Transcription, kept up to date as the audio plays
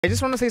I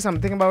just want to say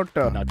something about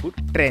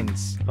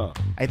trends.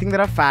 I think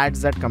there are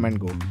fads that come and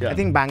go. I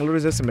think Bangalore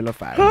is a similar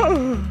fad.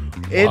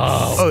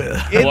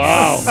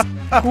 It's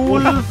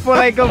cool for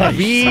like a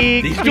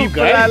week. These two People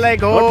guys are like,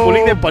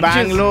 pulling their punches.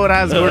 Bangalore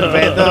has good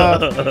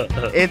weather.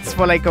 It's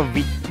for like a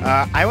week.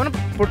 I want to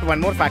put one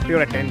more fact to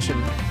your attention.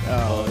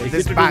 Is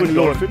it to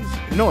Bangalore. do with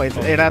dolphins? No, it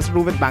has to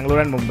do with Bangalore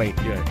and Mumbai.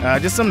 Yeah.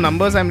 Just some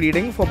numbers I'm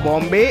reading. For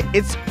Bombay,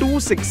 it's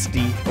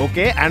 260.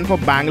 Okay, and for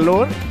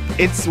Bangalore,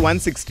 it's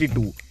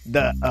 162.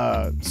 The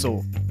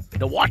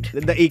what?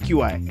 The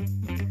AQI.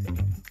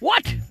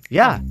 What?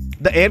 Yeah,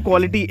 the air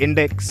quality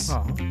index.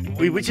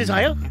 Which is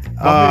higher?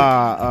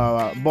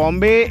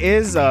 Bombay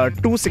is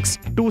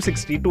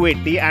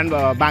 280, and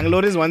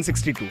Bangalore is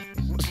 162.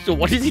 So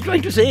what is he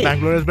trying to say?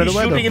 Bangalore is better He's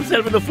weather. shooting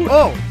himself in the foot.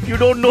 Oh, You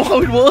don't know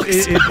how it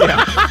works.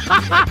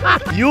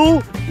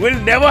 You will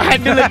never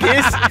handle a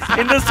case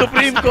in the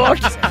Supreme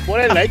Court. What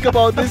I like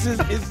about this is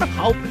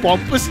how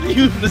pompously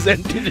you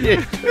presented it.